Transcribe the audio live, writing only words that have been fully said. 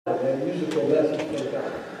and a musical message from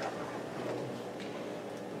God.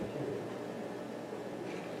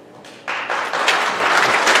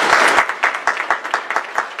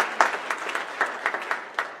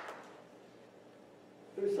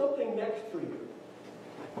 There's something next for you.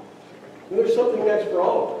 And there's something next for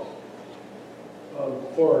all of us.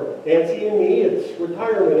 For Nancy and me, it's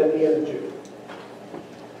retirement at the end of June.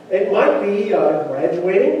 It might be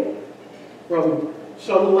graduating from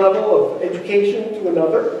some level of education to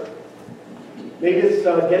another. Maybe it's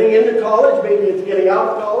getting into college, maybe it's getting out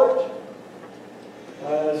of college.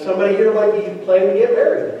 Somebody here might be planning to get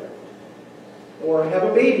married, or have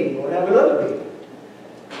a baby, or have another baby.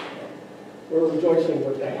 We're rejoicing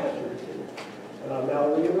with the Hathers.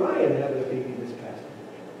 Mallory and Ryan having a baby this past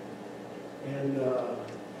week. And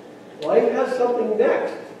life has something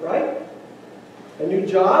next, right? A new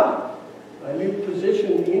job, a new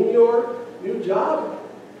position in your new job,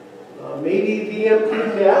 maybe the empty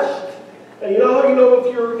nest. And you know how you know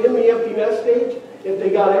if you're in the empty nest stage? If they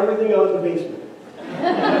got everything out of the basement.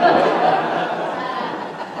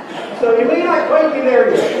 So you may not quite be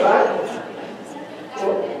there yet, right?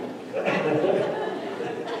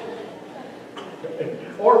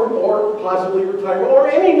 Or possibly retirement, or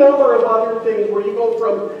any number of other things where you go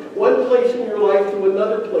from one place in your life to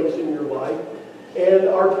another place in your life. And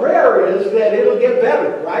our prayer is that it'll get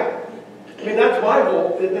better, right? I mean, that's my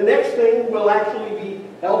hope, that the next thing will actually be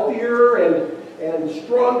healthier and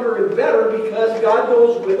stronger and better because God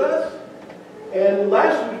goes with us. And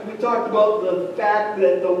last week we talked about the fact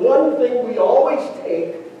that the one thing we always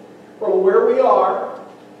take from where we are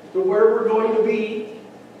to where we're going to be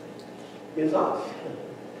is us.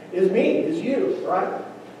 Is me, is you, right?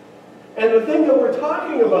 And the thing that we're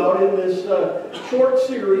talking about in this short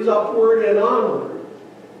series, Upward and Onward,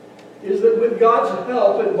 is that with God's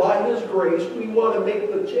help and by His grace, we want to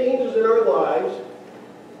make the changes in our lives,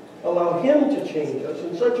 allow Him to change us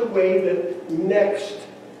in such a way that next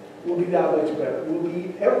will be that much better. Will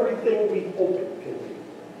be everything we hope it can be.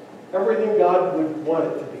 Everything God would want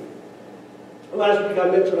it to be. Last week I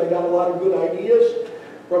mentioned I got a lot of good ideas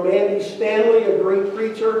from Andy Stanley, a great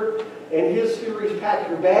preacher, and his series, Pack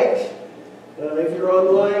Your Bags. If you're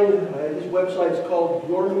online, his website's called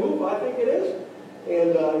Your Move, I think it is.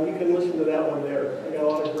 And you can listen to that one there. I got a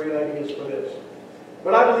lot of great ideas for this.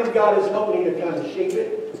 But I believe God is helping me to kind of shape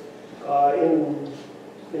it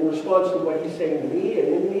in response to what He's saying to me and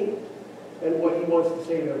in me, and what He wants to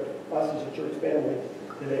say to us as a church family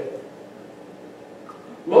today.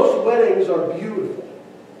 Most weddings are beautiful.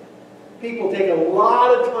 People take a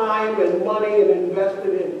lot of time and money and invest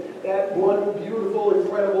it in that one beautiful,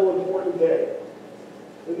 incredible, important day.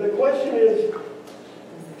 And the question is,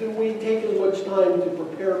 do we take as much time to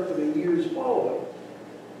prepare for the years following?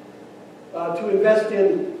 To invest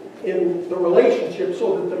in the relationship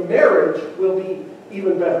so that the marriage will be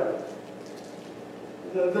even better.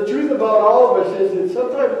 The truth about all of us is that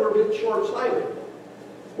sometimes we're a bit short-sighted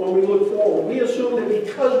when we look forward. We assume that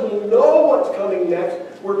because we know what's coming next,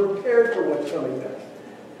 we're prepared for what's coming next.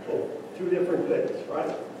 Oh, two different things,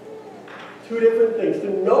 right? Two different things. To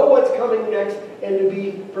know what's coming next and to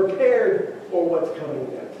be prepared for what's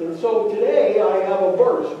coming next. And so today I have a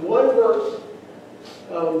verse, one verse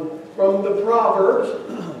from the Proverbs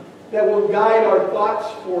that will guide our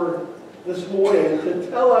thoughts for this morning to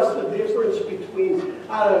tell us the difference between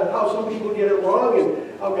how some people get it wrong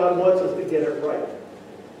and how God wants us to get it right.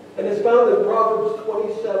 And it's found in Proverbs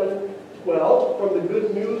 27:12 from the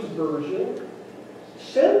Good News Version.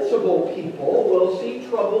 Sensible people will see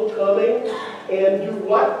trouble coming and do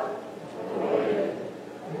what?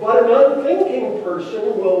 But an unthinking person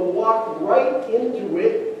will walk right into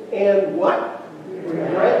it and what?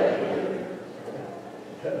 Regret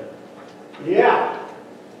it. Yeah.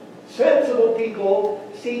 Sensible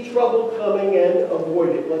people see trouble coming and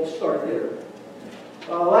avoid it. Let's start there.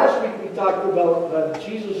 Last week we talked about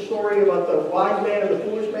Jesus' story about the wise man and the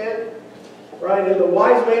foolish man. Right? And the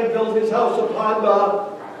wise man built his house upon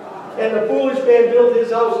the, and the foolish man built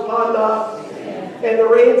his house upon the, and the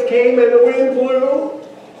rains came and the wind blew,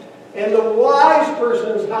 and the wise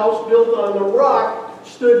person's house built on the rock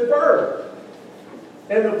stood firm.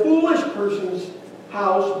 And the foolish person's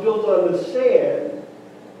house built on the sand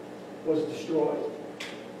was destroyed.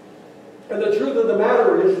 And the truth of the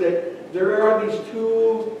matter is that there are these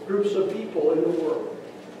two groups of people in the world.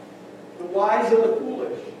 The wise and the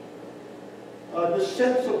foolish. The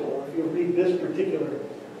sensible, if you read this particular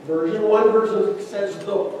version. One version says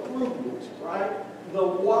the prudent, right? The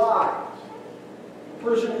wise. The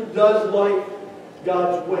person who does life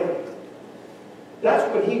God's way.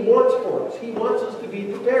 That's what He wants for us. He wants us to be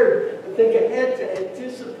prepared, to think ahead, to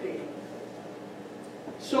anticipate.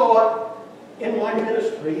 So in my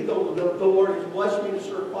ministry, the Lord has blessed me to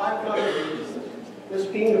serve 5 congregations, this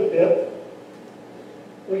being the 5th.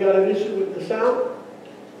 We got an issue with the sound.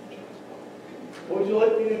 What would you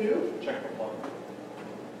like me to do? Check the plug.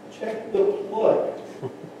 Check the plug.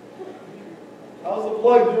 How's the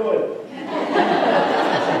plug doing? I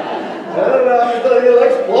don't know. It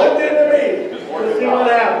looks plugged into me. Let's see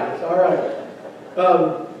what happens. All right.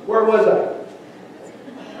 Where was I?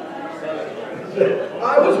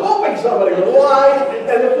 I was hoping somebody would. The wise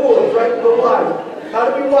and the foolish, right? The wise. How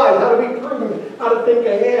to be wise, how to be prudent, how to think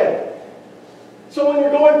ahead. So when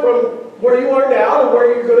you're going from where you are now to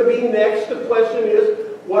where you're going to be next, the question is,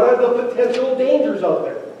 what are the potential dangers out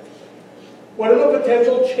there? What are the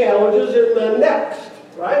potential challenges in the next,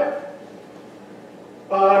 right?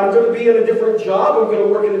 I'm going to be in a different job. I'm going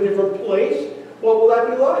to work in a different place. What will that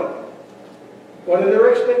be like? What are their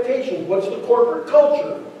expectations? What's the corporate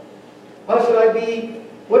culture? How should I be?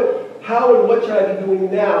 How and what should I be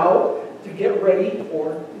doing now to get ready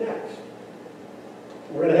for next?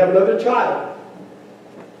 We're going to have another child.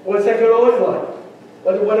 What's that going to look like?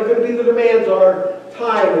 What are going to be the demands on our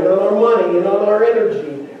time and on our money and on our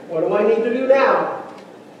energy? What do I need to do now?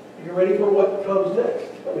 You're ready for what comes next.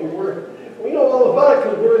 I mean, we know all about it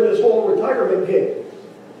because we're in this whole retirement game.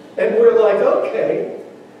 And we're like, okay,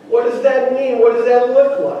 what does that mean? What does that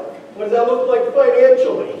look like? What does that look like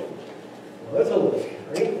financially? Well, that's a little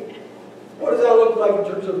scary. What does that look like in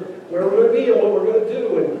terms of where we're going to be and what we're going to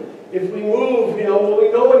do? And if we move, will we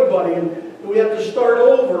know anybody? And do we have to start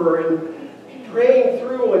over? And praying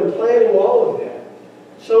through and planning all of that.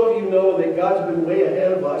 Some of you know that God's been way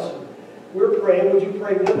ahead of us. We're praying. Would you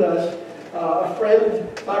pray with us? A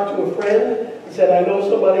friend talked to a friend and said, I know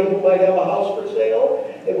somebody who might have a house for sale.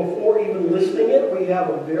 And before even listing it, we have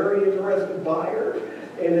a very interested buyer.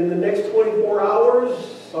 And in the next 24 hours,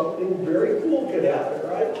 something very cool could happen,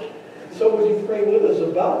 right? So would you pray with us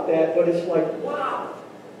about that? But it's like, wow,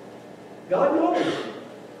 God knows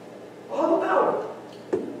all about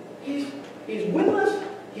it. He's with us.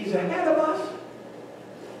 He's ahead of us.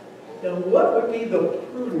 Now, what would be the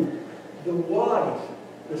prudent, the wise,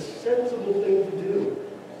 the sensible thing to do?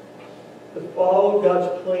 To follow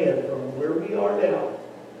God's plan from where we are now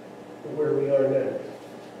to where we are next.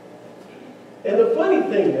 And the funny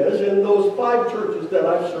thing is, in those 5 churches that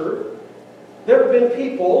I've served, there have been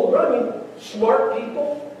people, smart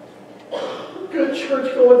people, good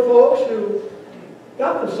church-going folks who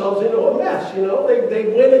got themselves into a mess, They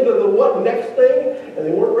went into the what next thing, and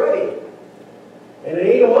they weren't ready. And it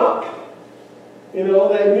ate them up.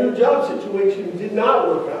 That new job situation did not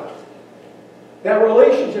work out. That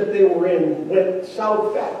relationship they were in went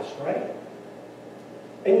south fast, right?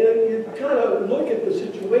 And you kind of look at the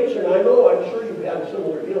situation. I'm sure you've had a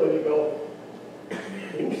similar deal, and you go,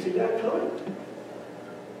 didn't you see that coming?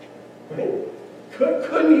 Right?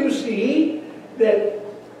 Couldn't you see that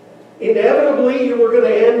inevitably you were going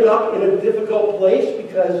to end up in a difficult place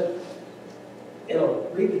because,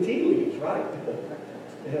 read the tea leaves, right?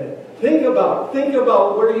 Think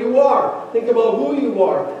about where you are. Think about who you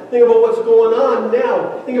are. Think about what's going on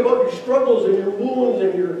now. Think about your struggles and your wounds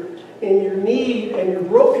and your need and your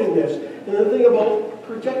brokenness. And then think about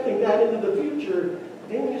projecting that into the future.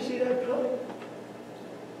 Didn't you see that coming?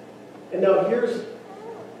 And now here's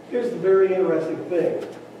the very interesting thing.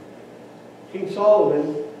 King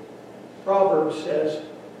Solomon, Proverbs says,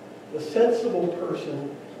 the sensible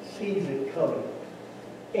person sees it coming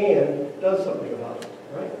and does something about it,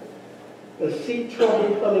 right? To see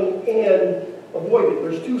trouble coming and avoid it.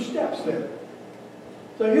 There's 2 steps there.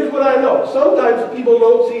 So here's what I know. Sometimes people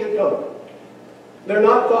don't see it coming. They're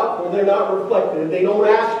not thoughtful. They're not reflective. They don't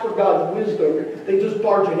ask for God's wisdom. They just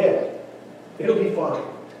barge ahead. It'll be fine.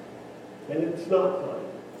 And it's not fine.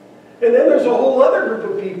 And then there's a whole other group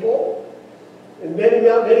of people, and many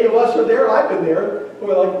of us are there, I've been there, who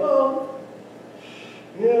are like, well,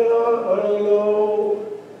 I don't know.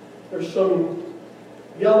 There's some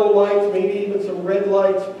yellow lights, maybe even some red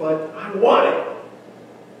lights, but I want it.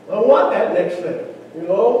 I want that next thing,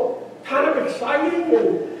 Kind of exciting,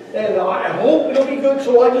 and I hope it'll be good,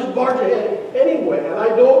 so I just barge ahead anyway. And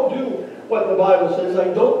I don't do what the Bible says. I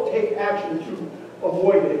don't take action to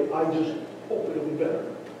avoid it. I just hope it'll be better.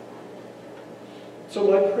 So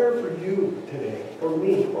my prayer for you today, for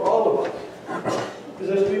me, for all of us, is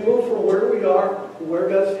as we move from where we are to where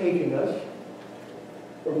God's taking us,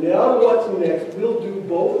 from now to what's next, we'll do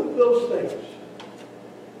both of those things.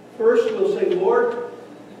 First, we'll say, Lord,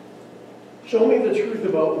 show me the truth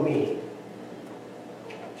about me.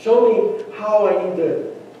 Show me how I need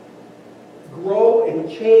to grow and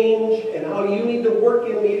change and how you need to work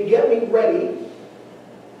in me to get me ready.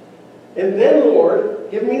 And then, Lord,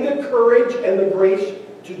 Give me the courage and the grace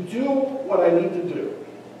to do what I need to do.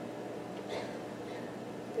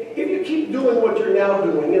 If you keep doing what you're now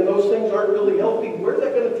doing and those things aren't really healthy, where's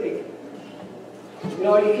that going to take you? You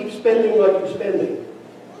know, you keep spending like you're spending.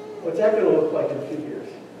 What's that going to look like in a few years?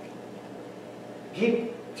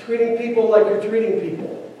 Keep treating people like you're treating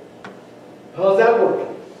people. How's that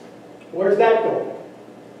working? Where's that going?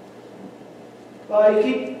 You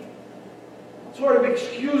keep sort of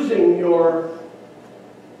excusing your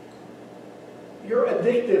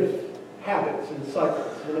addictive habits and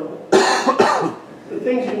cycles, you know? The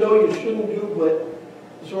things you know you shouldn't do,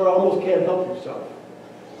 but you sort of almost can't help yourself.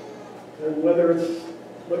 And whether it's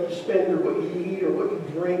what you spend or what you eat or what you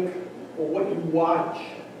drink or what you watch,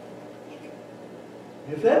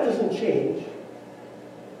 if that doesn't change,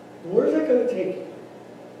 where's that going to take you?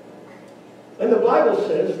 And the Bible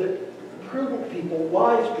says that prudent people,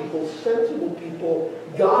 wise people, sensible people,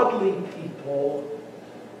 godly people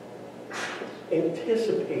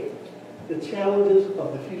anticipate the challenges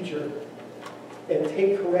of the future and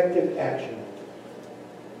take corrective action.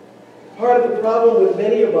 Part of the problem with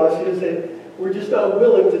many of us is that we're just not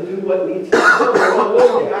willing to do what needs to be done. We're not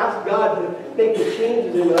willing to ask God to make the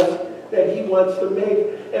changes in us that He wants to make.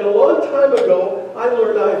 And a long time ago, I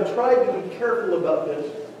learned, I've tried to be careful about this,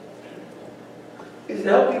 is to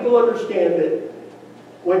help people understand that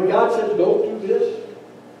when God says don't do this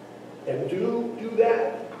and do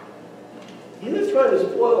that, He's not trying to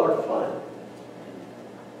spoil our fun.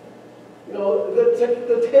 You know,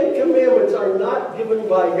 the Ten Commandments are not given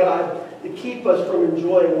by God to keep us from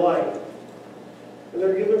enjoying life. And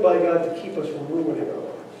they're given by God to keep us from ruining our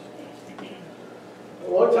lives. A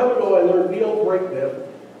long time ago I learned we don't break them.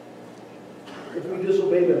 If we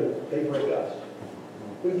disobey them, they break us.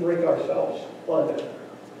 We break ourselves on them.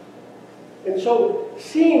 And so,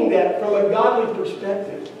 seeing that from a godly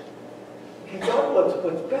perspective, okay, God wants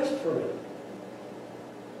what's best for me.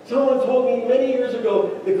 Someone told me many years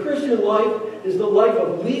ago, the Christian life is the life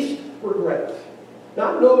of least regrets.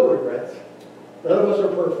 Not no regrets. None of us are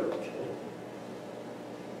perfect.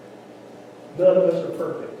 None of us are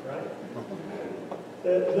perfect, right?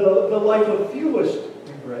 The life of fewest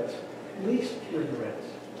regrets. Least regrets.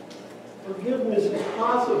 Forgiveness is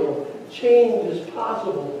possible. Change is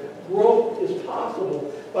possible. Growth is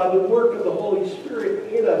possible by the work of the Holy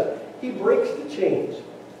Spirit in us. He breaks the chains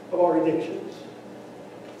of our addictions.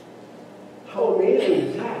 How amazing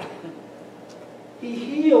is that? He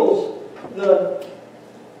heals the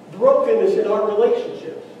brokenness in our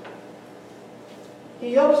relationships.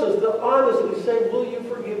 He helps us to honestly say, will you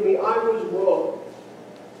forgive me? I was wrong.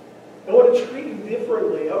 I want to treat you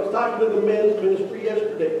differently. I was talking to the men's ministry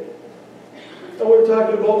yesterday. And we were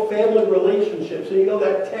talking about family relationships. And you know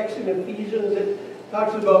that text in Ephesians that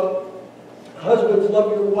talks about husbands,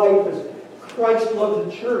 love your wife as Christ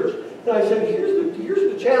loved the church. And I said,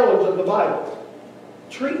 here's the challenge of the Bible.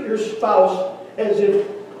 Treat your spouse as if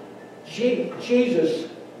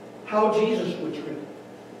how Jesus would treat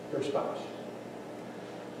your spouse.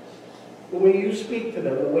 The way you speak to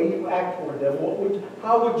them, the way you act toward them,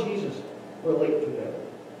 how would Jesus relate to them?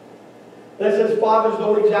 And it says, fathers,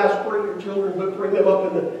 don't exasperate your children, but bring them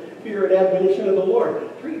up in the fear and admonition of the Lord.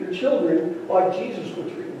 Treat your children like Jesus would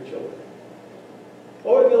treat your children.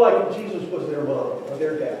 What would it be like if Jesus was their mom or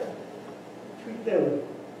their dad? Treat them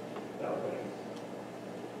that way.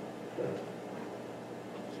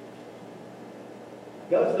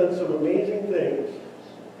 God's done some amazing things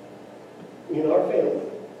in our family,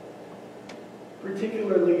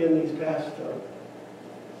 particularly in these past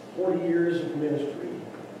 40 years of ministry.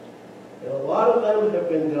 And a lot of them have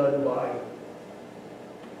been done by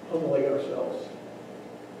humbling ourselves.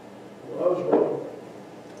 Well, I was wrong.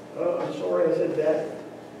 I'm sorry I said that.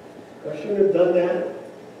 I shouldn't have done that.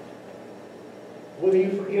 Will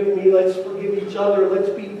you forgive me? Let's forgive each other. Let's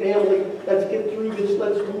be family. Let's get through this.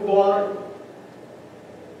 Let's move on.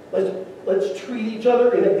 Let's treat each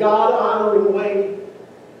other in a God-honoring way.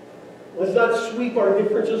 Let's not sweep our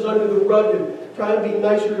differences under the rug and try and be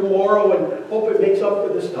nicer tomorrow and hope it makes up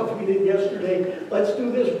for the stuff we did yesterday. Let's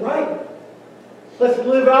do this right. Let's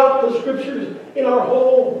live out the Scriptures in our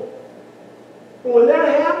home. And when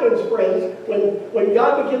that happens, friends, when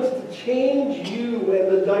God begins to change you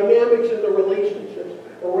and the dynamics and the relationships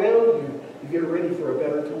around you, you get ready for a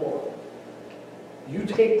better tomorrow. You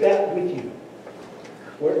take that with you.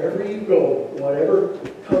 Wherever you go, whatever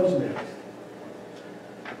comes next.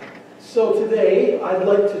 So today, I'd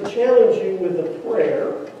like to challenge you with a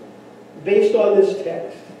prayer based on this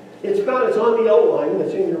text. It's on the outline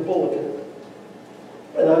that's in your bulletin.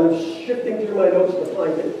 And I'm shifting through my notes to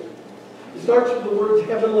find it. It starts with the words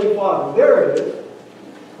Heavenly Father. There it is.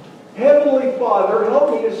 Heavenly Father,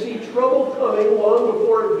 help me to see trouble coming long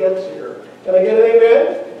before it gets here. Can I get an amen?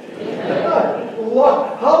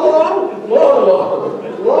 How long?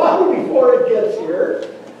 Long before it gets here.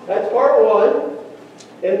 That's part one.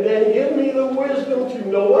 And then give me the wisdom to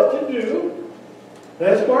know what to do.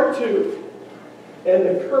 That's part two. And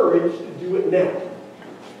the courage to do it now.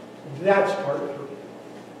 That's part three.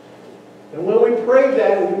 And when we pray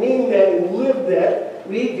that and mean that and live that,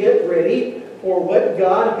 we get ready for what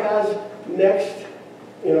God has next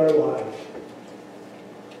in our lives.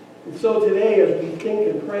 And so today, as we think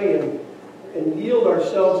and pray and yield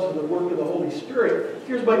ourselves to the work of the Holy Spirit,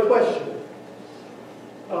 here's my question.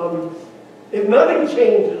 If nothing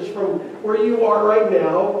changes from where you are right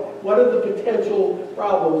now, what are the potential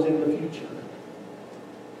problems in the future?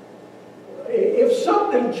 If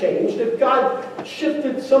something changed, if God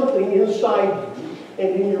shifted something inside you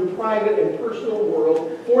and in your private and personal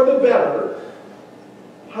world for the better,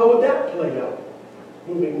 how would that play out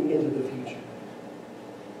moving into the future?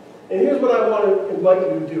 And here's what I want to invite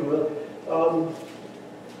you to do.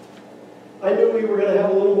 I knew we were going to have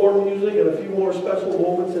a little more music and a few more special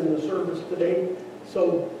moments in the service today.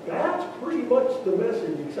 So that's pretty much the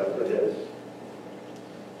message except for this.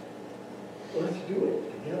 Let's do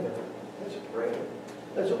it together. Let's pray.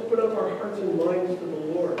 Let's open up our hearts and minds to the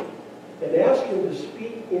Lord and ask Him to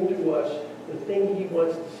speak into us the thing He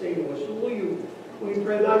wants to say to us. So will you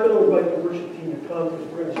pray? And I'm going to invite the worship team to come because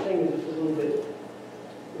we're going to sing in just a little bit.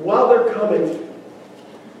 While they're coming,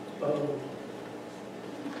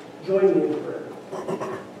 join me in prayer.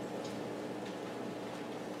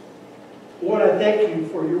 Lord, I thank you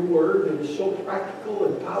for your word that is so practical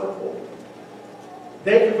and powerful.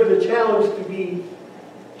 Thank you for the challenge to be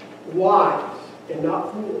wise and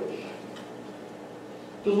not foolish.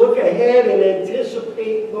 To look ahead and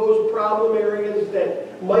anticipate those problem areas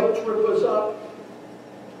that might trip us up.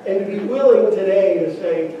 And to be willing today to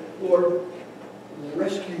say, Lord,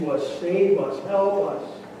 rescue us, save us, help us.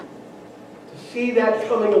 To see that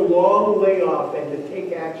coming a long way off and to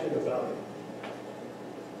take action about it.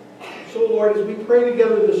 So, Lord, as we pray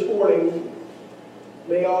together this morning,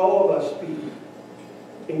 may all of us be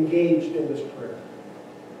engaged in this prayer.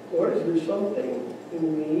 Lord, is there something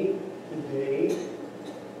in me today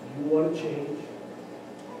you want to change?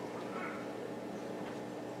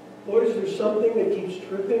 Lord, is there something that keeps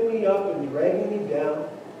tripping me up and dragging me down?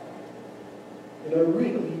 And I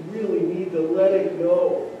really, really need to let it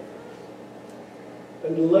go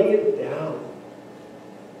and lay it down.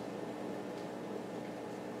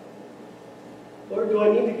 Lord, do I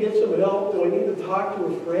need to get some help? Do I need to talk to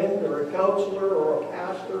a friend or a counselor or a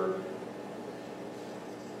pastor?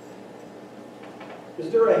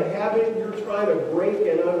 Is there a habit you're trying to break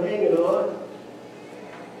and I'm hanging on?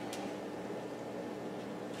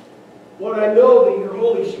 Lord, I know that your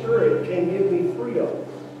Holy Spirit can give me freedom.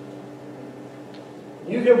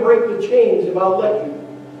 You can break the chains if I'll let you.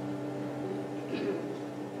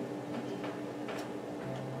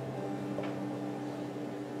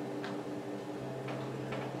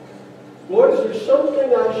 Lord, is there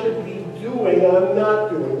something I should be doing I'm not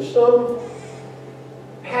doing? Some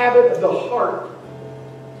habit of the heart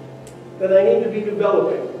that I need to be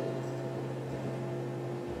developing?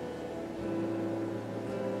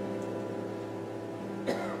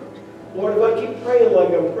 Lord, if I keep praying like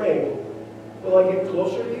I'm praying, will I get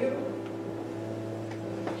closer to you?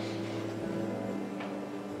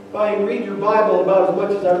 If I read your Bible about as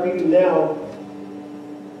much as I read it now,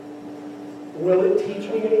 will it teach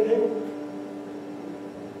me anything?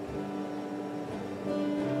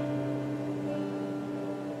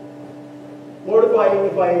 Lord, if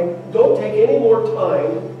I don't take any more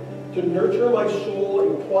time to nurture my soul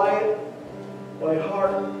and quiet my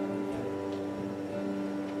heart,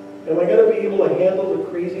 am I going to be able to handle the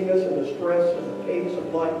craziness and the stress and the pace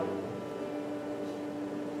of life?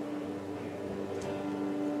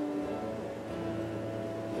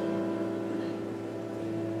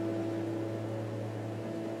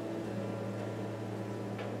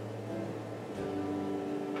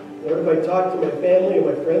 Lord, if I talk to my family and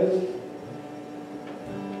my friends,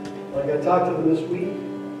 like I talked to them this week,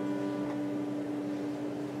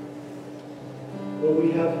 will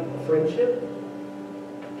we have a friendship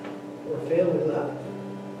or a family left?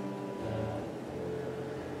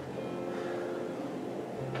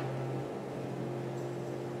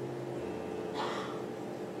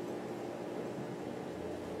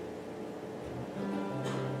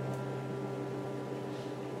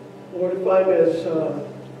 Lord, if I'm as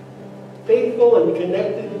faithful and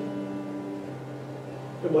connected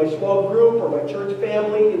to my small group or my church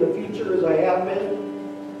family in the future as I have been,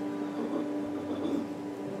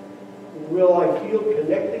 will I feel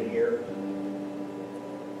connected here?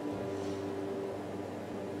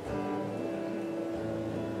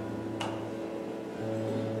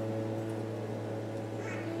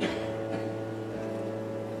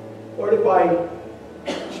 Lord, if I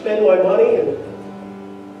spend my money and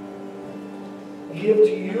give to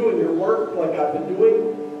you and your work like I've been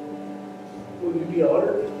doing, will you be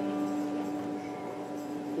honored?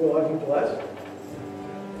 Will I be blessed?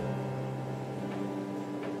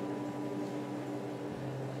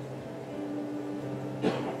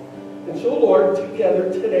 And so, Lord,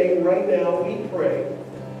 together today, right now, we pray.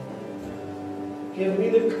 Give me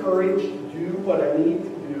the courage to do what I need to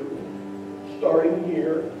do, starting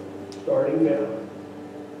here, starting now.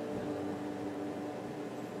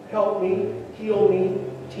 Help me, heal me,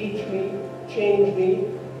 teach me, change me,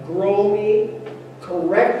 grow me,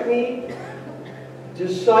 correct me,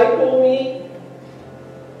 disciple me.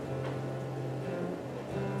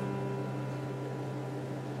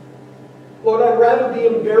 Lord, I'd rather be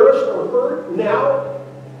embarrassed or hurt now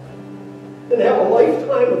than have a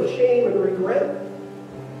lifetime of shame and regret.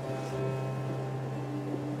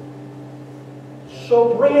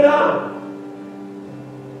 So bring it on.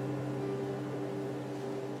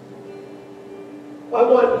 I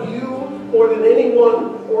want you more than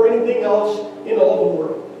anyone or anything else in all the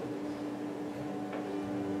world.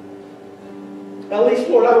 At least,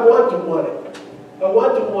 Lord, I want to want it. I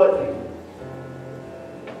want to want you.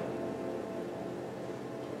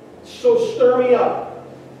 So stir me up.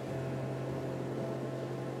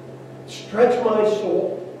 Stretch my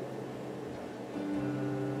soul.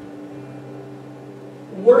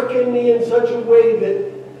 Work in me in such a way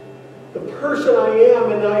that the person I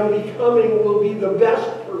am and I'm becoming will be the best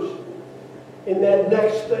person in that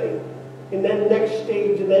next thing, in that next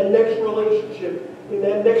stage, in that next relationship, in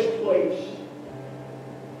that next place.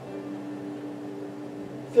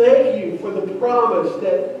 Thank you for the promise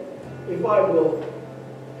that if I will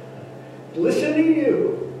listen to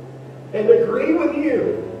you and agree with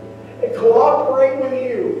you and cooperate with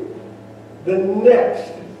you, the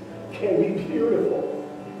next can be beautiful,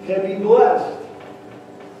 can be blessed.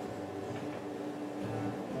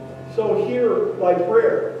 So hear my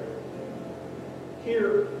prayer.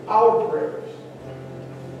 Hear our prayers.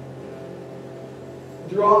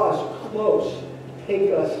 Draw us close.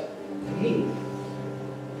 Take us deep.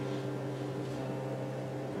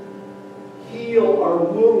 Heal our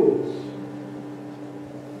wounds.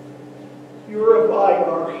 Purify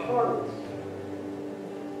our hearts.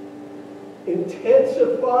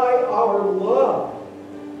 Intensify our love.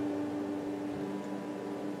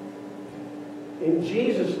 In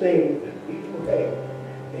Jesus' name we pray.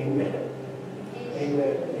 Amen.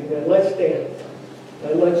 Amen. Amen. Let's stand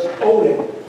and let's own it.